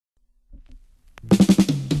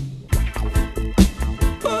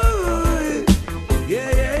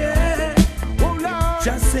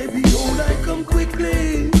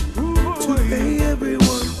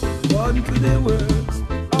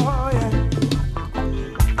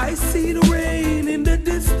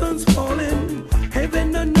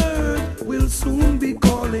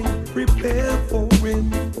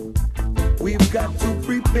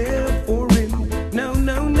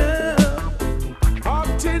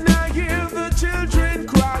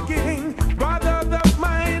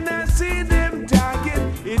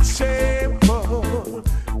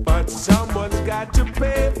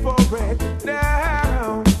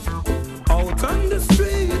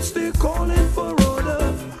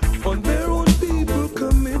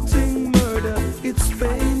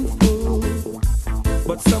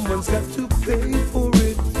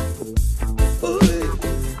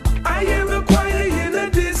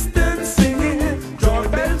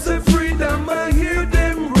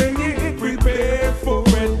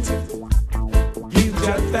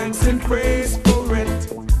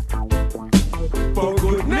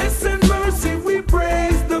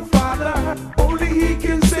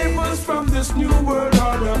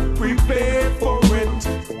prepare for it.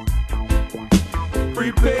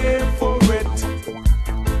 Prepare for it.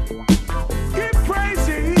 Give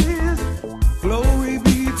praises. Glory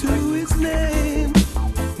be to his name.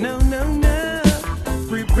 No, no, no.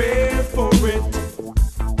 Prepare for it.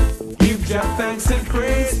 Give Jah thanks and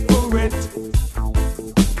praise for it.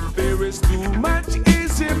 There is too much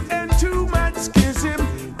ism and too much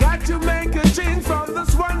schism. Got to make a change from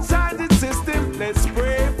this one-sided system. Let's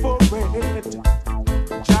pray for it.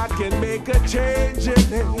 Jah can make a change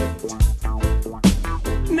in it.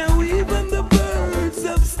 Now even the birds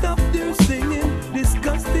have stopped their singing,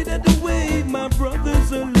 disgusted at the way my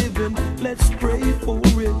brothers are living. Let's pray for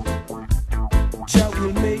it. Jah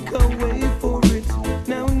will make a way for it.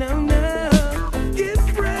 Now, now, now. Give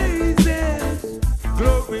praises.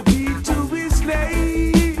 Glory be to his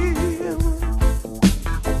name.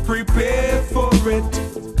 Prepare for it.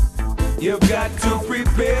 You've got to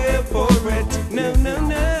prepare for it. No, no,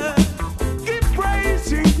 no. Give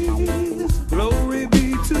praises. Glory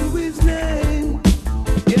be to his name.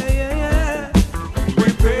 Yeah, yeah, yeah.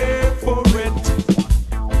 Prepare for it.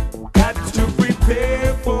 Got to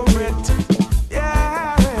prepare for it.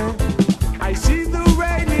 Yeah. I see the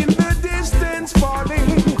rain in the distance falling.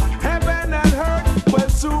 Heaven and earth will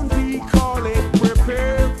soon be calling.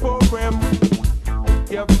 Prepare for him.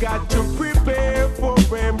 You've got to prepare for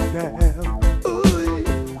him now. Ooh,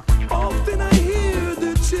 often I hear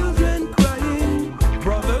the children crying.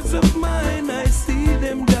 Brothers of mine, I see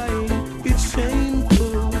them dying. It's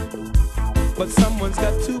shameful, but someone's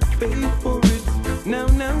got to pay for it. Now,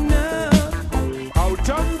 now, now. Out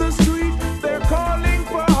on the street, they're calling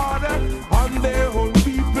for harder. On their own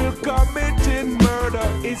people committing murder.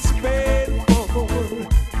 It's painful,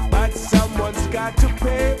 but someone's got to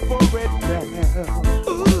pay for it now.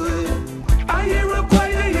 Ooh, I hear a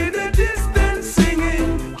choir in the distance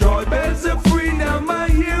singing. Joy bells of freedom, I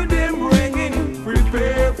hear them ringing.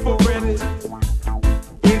 Prepare for it.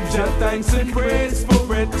 Give Jah thanks and praise.